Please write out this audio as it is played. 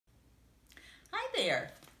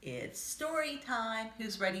there, it's story time.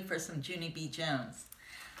 Who's ready for some Junie B. Jones?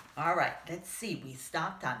 All right, let's see. We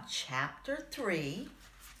stopped on chapter 3.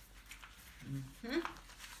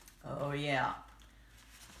 Oh yeah,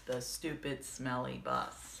 the stupid smelly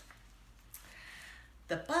bus.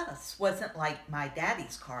 The bus wasn't like my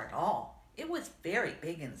daddy's car at all. It was very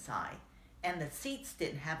big inside, and the seats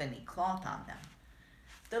didn't have any cloth on them.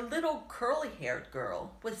 The little curly-haired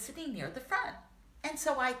girl was sitting near the front, and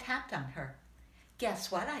so I tapped on her.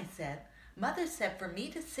 Guess what? I said. Mother said for me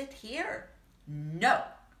to sit here. No,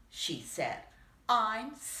 she said.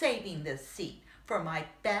 I'm saving this seat for my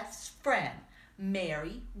best friend,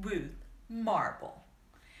 Mary Ruth Marble.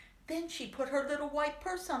 Then she put her little white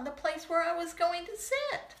purse on the place where I was going to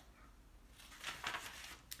sit.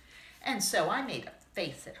 And so I made a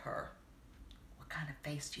face at her. What kind of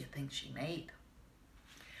face do you think she made?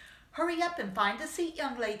 Hurry up and find a seat,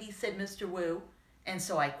 young lady, said Mr. Wu. And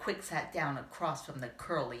so I quick sat down across from the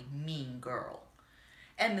curly, mean girl.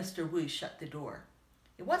 And Mr. Wu shut the door.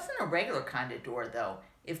 It wasn't a regular kind of door, though.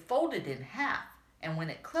 It folded in half, and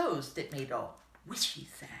when it closed, it made a whishy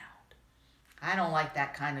sound. I don't like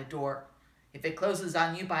that kind of door. If it closes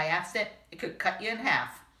on you by accident, it could cut you in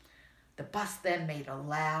half. The bus then made a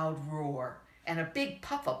loud roar, and a big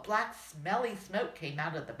puff of black, smelly smoke came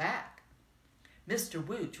out of the back. Mr.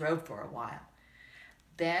 Wu drove for a while.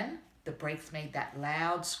 Then the brakes made that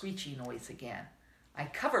loud, screechy noise again. I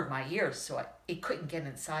covered my ears so it couldn't get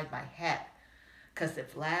inside my head, because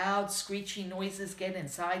if loud, screechy noises get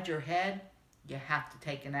inside your head, you have to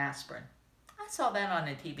take an aspirin. I saw that on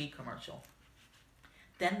a TV commercial.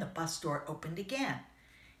 Then the bus door opened again,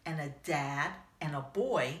 and a dad and a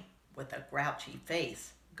boy with a grouchy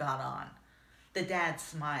face got on. The dad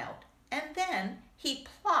smiled, and then he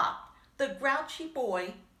plopped the grouchy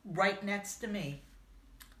boy right next to me.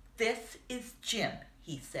 This is Jim,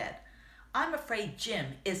 he said. I'm afraid Jim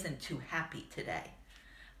isn't too happy today.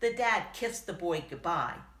 The dad kissed the boy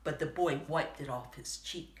goodbye, but the boy wiped it off his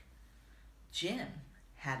cheek. Jim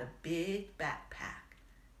had a big backpack.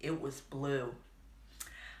 It was blue.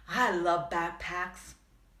 I love backpacks.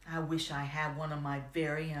 I wish I had one of my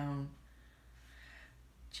very own.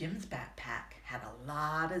 Jim's backpack had a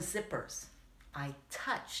lot of zippers. I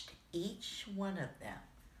touched each one of them.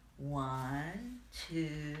 1,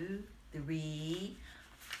 2, 3,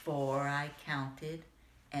 4, I counted,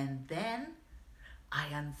 and then I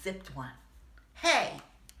unzipped one. Hey,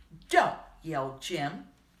 don't, yelled Jim.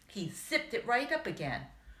 He zipped it right up again.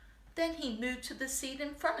 Then he moved to the seat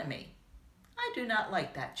in front of me. I do not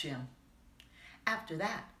like that, Jim. After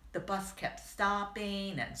that, the bus kept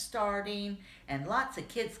stopping and starting, and lots of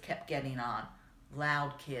kids kept getting on,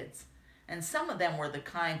 loud kids. And some of them were the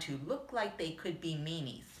kind who looked like they could be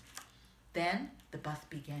meanies. Then the bus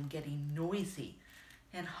began getting noisy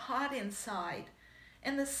and hot inside,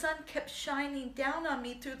 and the sun kept shining down on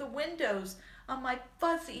me through the windows on my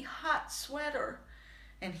fuzzy, hot sweater.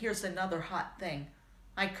 And here's another hot thing.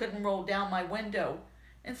 I couldn't roll down my window,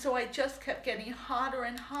 and so I just kept getting hotter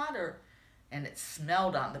and hotter. And it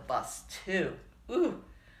smelled on the bus, too. Ooh,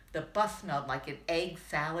 the bus smelled like an egg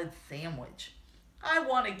salad sandwich. I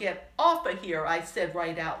want to get off of here, I said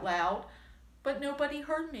right out loud, but nobody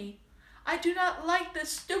heard me. I do not like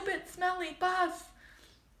this stupid, smelly bus.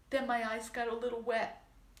 Then my eyes got a little wet.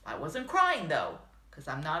 I wasn't crying, though, because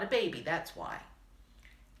I'm not a baby, that's why.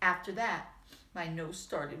 After that, my nose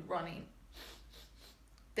started running.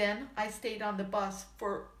 Then I stayed on the bus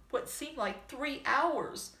for what seemed like 3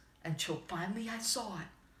 hours, until finally I saw it.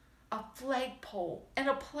 A flagpole and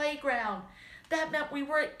a playground. That meant we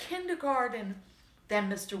were at kindergarten.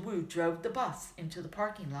 Then Mr. Wu drove the bus into the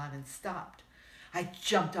parking lot and stopped. I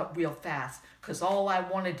jumped up real fast, because all I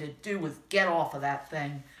wanted to do was get off of that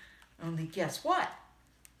thing. Only guess what?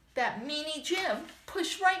 That meanie Jim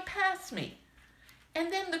pushed right past me.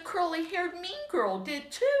 And then the curly-haired mean girl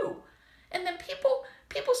did too. And then people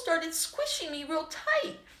started squishing me real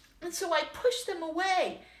tight. And so I pushed them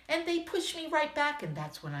away, and they pushed me right back, and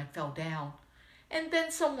that's when I fell down. And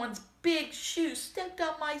then someone's big shoe stepped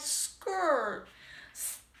on my skirt.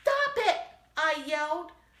 Stop it, I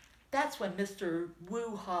yelled. That's when Mr.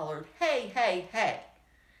 Wu hollered, hey, hey, hey.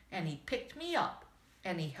 And he picked me up,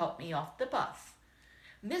 and he helped me off the bus.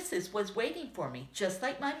 Mrs. was waiting for me, just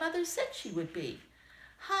like my mother said she would be.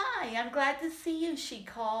 Hi, I'm glad to see you, she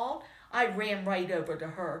called. I ran right over to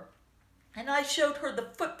her, and I showed her the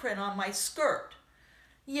footprint on my skirt.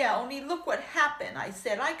 Yeah, only look what happened, I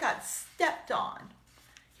said. I got stepped on.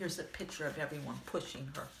 Here's a picture of everyone pushing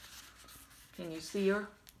her. Can you see her?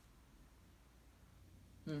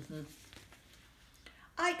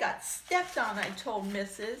 I got stepped on, I told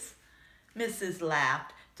Mrs. Mrs.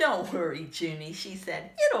 laughed. Don't worry, Junie, she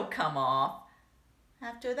said. It'll come off.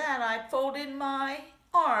 After that, I folded my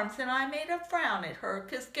arms and I made a frown at her,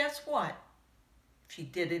 'cause guess what? She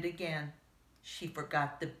did it again. She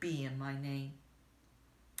forgot the B in my name.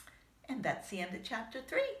 And that's the end of chapter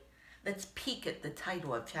 3. Let's peek at the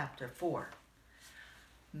title of chapter 4.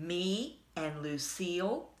 Me and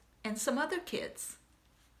Lucille and some other kids.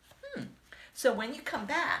 So when you come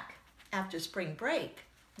back after spring break,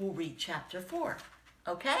 we'll read chapter 4.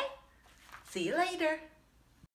 Okay? See you later.